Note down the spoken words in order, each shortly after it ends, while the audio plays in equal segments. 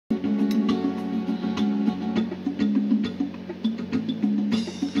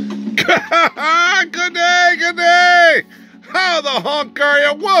Good day, good day. How the honk are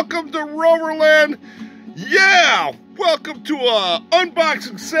you? Welcome to Rover Land. Yeah, welcome to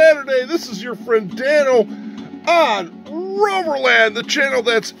Unboxing Saturday. This is your friend Dano on Rover Land, the channel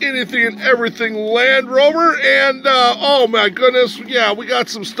that's anything and everything Land Rover. And oh my goodness, yeah, we got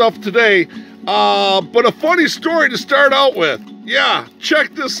some stuff today. But a funny story to start out with. Yeah,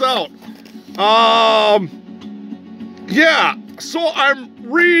 check this out. Yeah, so I'm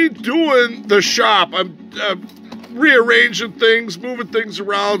redoing the shop. I'm rearranging things, moving things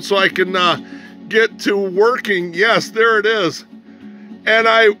around so I can get to working. Yes, there it is. And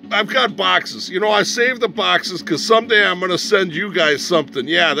I've got boxes. You know, I saved the boxes because someday I'm going to send you guys something.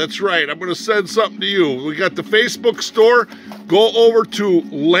 Yeah, that's right. I'm going to send something to you. We got the Facebook store. Go over to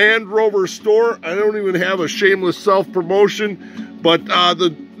Land Rover store. I don't even have a shameless self-promotion, but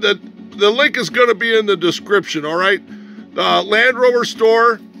the link is going to be in the description, all right? Land Rover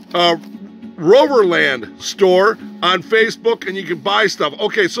store, Rover Land store on Facebook, and you can buy stuff.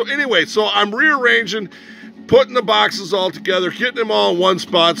 Okay, so anyway, so I'm rearranging, putting the boxes all together, getting them all in one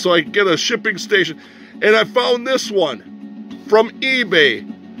spot so I can get a shipping station. And I found this one from eBay,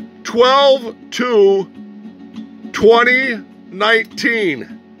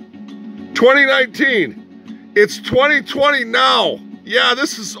 12/2/2019. 2019. It's 2020 now. Yeah,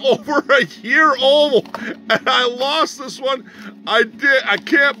 this is over a year old, and I lost this one. I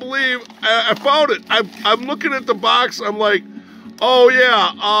can't believe I found it. I'm looking at the box. I'm like, oh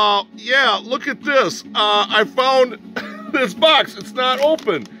yeah, yeah. Look at this. I found this box. It's not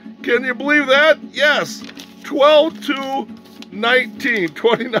open. Can you believe that? Yes,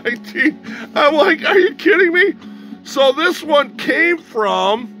 12/2/2019. I'm like, are you kidding me? So this one came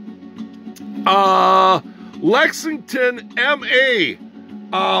from Lexington, MA,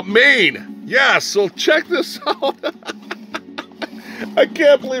 Maine. Yeah, so check this out. I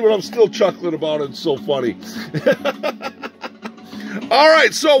can't believe it. I'm still chuckling about it. It's so funny. All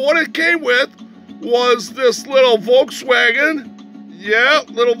right, so what it came with was this little Volkswagen. Yeah,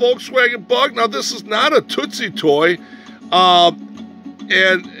 little Volkswagen Bug. Now, this is not a Tootsie toy.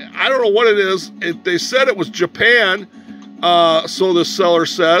 And I don't know what it is. They said it was Japan, so the seller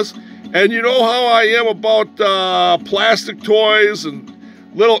says. And you know how I am about plastic toys and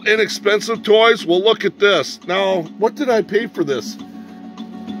little inexpensive toys? Well, look at this. Now, what did I pay for this?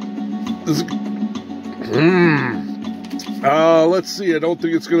 Let's see. I don't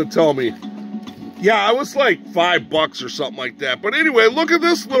think it's going to tell me. Yeah, it was like $5 or something like that. But anyway, look at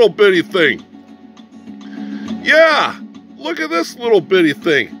this little bitty thing. Yeah, look at this little bitty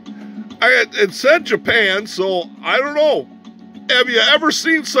thing. It said Japan, so I don't know. Have you ever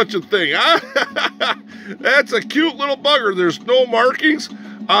seen such a thing? That's a cute little bugger. There's no markings.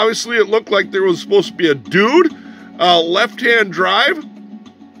 Obviously, it looked like there was supposed to be a dude. Left-hand drive.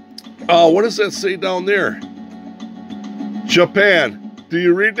 What does that say down there? Japan. Do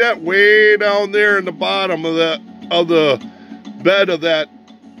you read that? Way down there in the bottom of the bed of that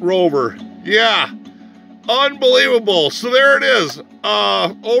Rover. Yeah. Unbelievable. So there it is.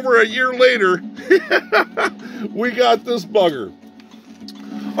 Over a year later, we got this bugger.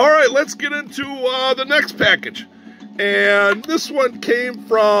 All right, let's get into the next package. And this one came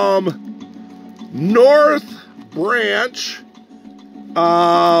from North Branch,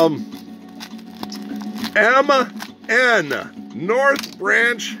 MN. North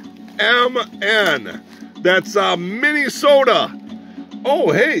Branch, MN. That's Minnesota.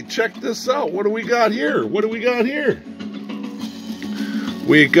 Oh, hey, check this out. What do we got here? What do we got here?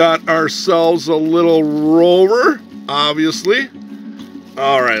 We got ourselves a little Rover, obviously.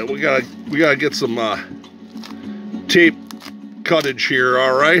 All right, we gotta get some tape cuttage here.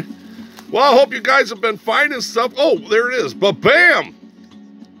 All right. Well, I hope you guys have been finding stuff. Oh, there it is. But bam!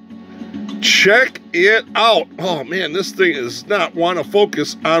 Check it out. Oh man, this thing is not want to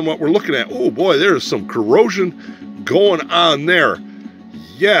focus on what we're looking at. Oh boy, there's some corrosion going on there.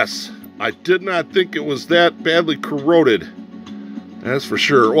 Yes, I did not think it was that badly corroded. That's for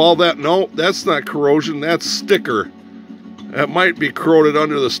sure. Well, no, that's not corrosion. That's sticker. That might be corroded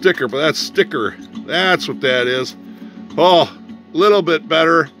under the sticker, but that's sticker. That's what that is. Oh, a little bit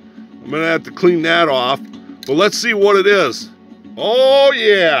better. I'm going to have to clean that off. But let's see what it is. Oh,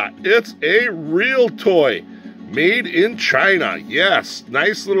 yeah. It's a real toy. Made in China. Yes.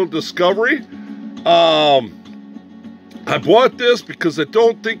 Nice little discovery. I bought this because I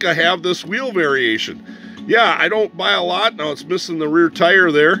don't think I have this wheel variation. Yeah, I don't buy a lot. Now it's missing the rear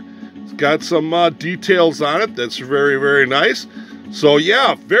tire there. It's got some details on it. That's very, very nice. So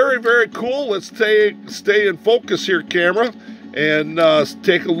yeah, very, very cool. Let's stay in focus here, camera, and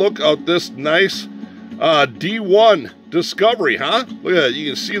take a look at this nice D1 Discovery, huh? Look at that. You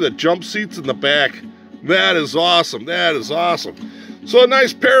can see the jump seats in the back. That is awesome. That is awesome. So a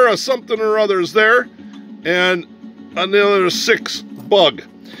nice pair of something or others there. And another 6 bug.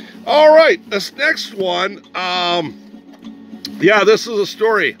 All right, this next one, yeah, this is a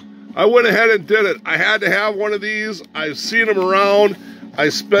story. I went ahead and did it. I had to have one of these. I've seen them around. I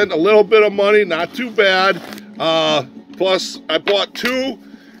spent a little bit of money, not too bad. Plus, I bought 2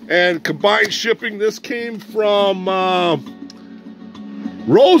 and combined shipping. This came from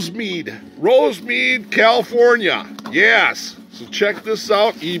Rosemead, California. Yes. So check this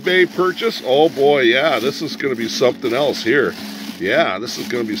out, eBay purchase. Oh boy, yeah, this is going to be something else here. Yeah, this is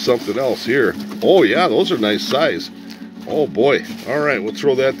going to be something else here. Oh yeah, those are nice size. Oh boy. All right, we'll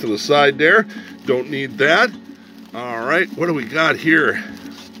throw that to the side there. Don't need that. All right, what do we got here?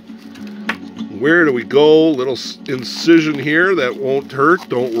 Where do we go? Little incision here. That won't hurt,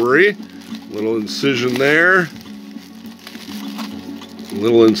 don't worry. Little incision there.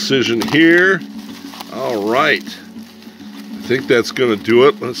 Little incision here. All right. I think that's going to do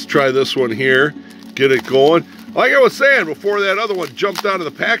it. Let's try this one here. Get it going. Like I was saying before that other one jumped out of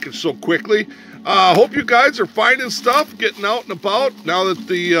the package so quickly. Hope you guys are finding stuff, getting out and about now that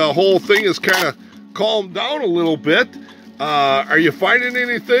the whole thing is kind of calmed down a little bit. Are you finding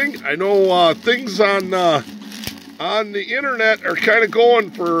anything? I know things on the internet are kind of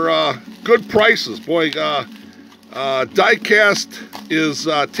going for good prices. Boy, diecast is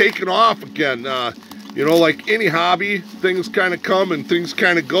taking off again. You know, like any hobby, things kind of come and things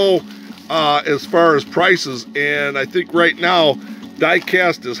kind of go as far as prices. And I think right now,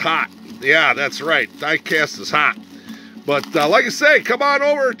 diecast is hot. Yeah, that's right. Diecast is hot. But like I say, come on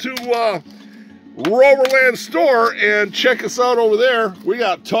over to Rover Land store and check us out over there. We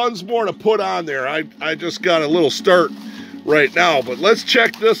got tons more to put on there. I just got a little start right now. But let's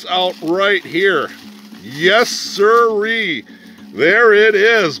check this out right here. Yes, sirree. There it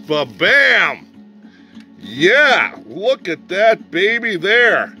is. Ba-bam. Yeah, look at that baby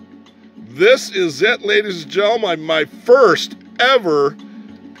there. This is it, ladies and gentlemen, my first ever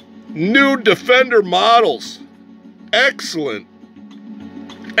new Defender models. Excellent.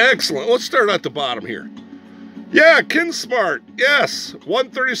 Excellent. Let's start at the bottom here. Yeah, Kinsmart. Yes,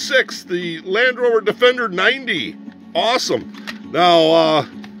 136, the Land Rover Defender 90. Awesome. Now,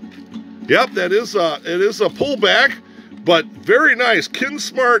 yep, it is a pullback, but very nice.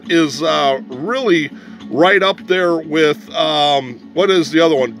 Kinsmart is really right up there with, what is the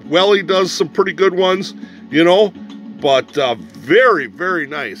other one? Welly does some pretty good ones, you know, but very, very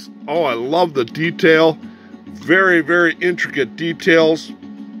nice. Oh, I love the detail. Very, very intricate details.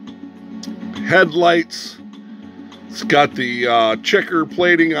 Headlights. It's got the checker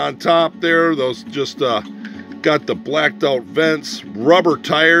plating on top there. Those just got the blacked out vents. Rubber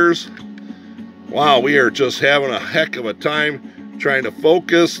tires. Wow, we are just having a heck of a time trying to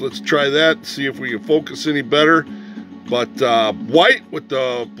focus. Let's try that, see if we can focus any better. But white with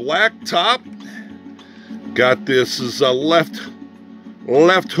the black top. Got this is a left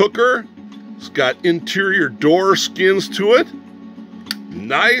hooker. It's got interior door skins to it.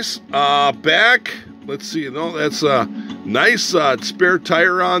 Nice. Back. Let's see. No, that's a nice spare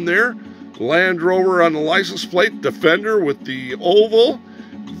tire on there. Land Rover on the license plate. Defender with the oval.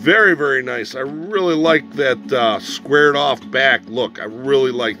 Very, very nice. I really like that squared off back look. I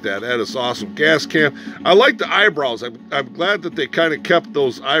really like that. That is awesome. Gas cam. I like the eyebrows. I'm glad that they kind of kept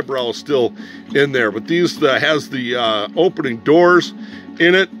those eyebrows still in there. But these has the opening doors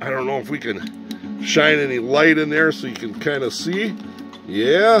in it. I don't know if we can shine any light in there so you can kind of see.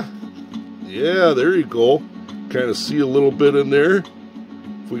 Yeah. Yeah, there you go. Kind of see a little bit in there.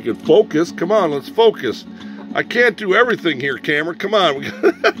 If we can focus. Come on, let's focus. I can't do everything here, camera. Come on. We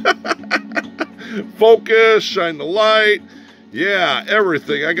focus, shine the light. Yeah,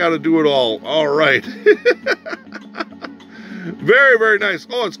 everything. I got to do it all. All right. Very, very nice.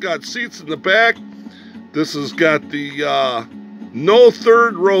 Oh, it's got seats in the back. This has got the no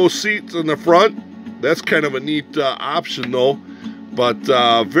third row seats in the front. That's kind of a neat option, though. But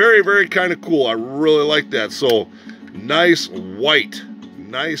very, very kind of cool. I really like that. So, nice white.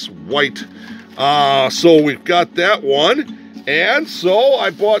 Nice white. So we've got that one, and so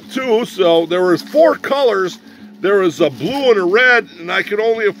I bought 2. So there was 4 colors. There was a blue and a red, and I could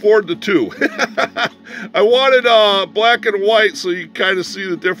only afford the 2. I wanted black and white, so you kind of see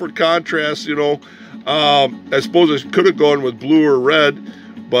the different contrasts. You know, I suppose I could have gone with blue or red,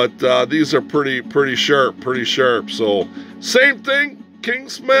 but these are pretty sharp, pretty sharp. So same thing, King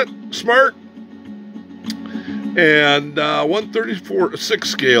Smart. And 134/6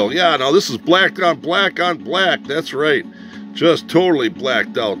 scale. Yeah, now this is black on black on black. That's right. Just totally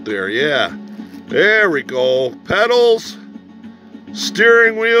blacked out there. Yeah. There we go. Pedals,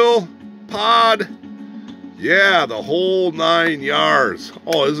 steering wheel, pod. Yeah, the whole 9 yards.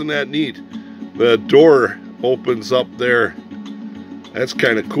 Oh, isn't that neat? The door opens up there. That's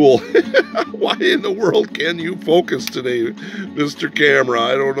kind of cool. Why in the world can you focus today, Mr. Camera?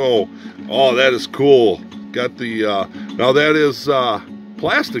 I don't know. Oh, that is cool. Got the, now that is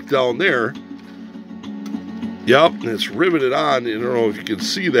plastic down there. Yep, and it's riveted on. I don't know if you can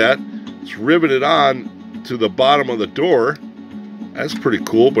see that. It's riveted on to the bottom of the door. That's pretty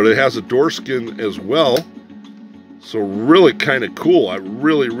cool, but it has a door skin as well. So really kind of cool. I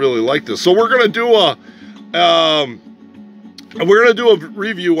really like this. So we're gonna do a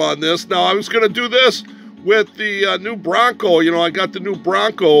review on this. Now I was gonna do this with the new Bronco. You know, I got the new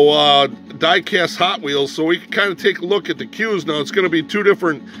Bronco die-cast Hot Wheels, so we can kind of take a look at the cues. Now it's gonna be 2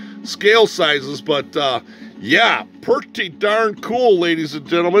 different scale sizes, but yeah, pretty darn cool, ladies and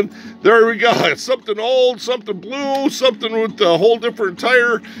gentlemen. There we go. It's something old, something blue, something with a whole different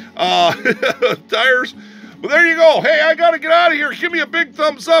tires. Well, there you go. Hey, I got to get out of here. Give me a big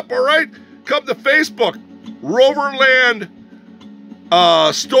thumbs up, all right? Come to Facebook, Rover Land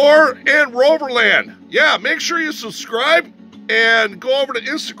Store and Rover Land. Yeah, make sure you subscribe and go over to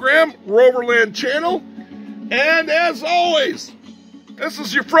Instagram, Rover Land channel. And as always, this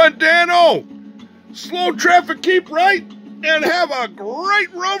is your friend Dano. Slow traffic, keep right, and have a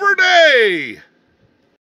great Rover day.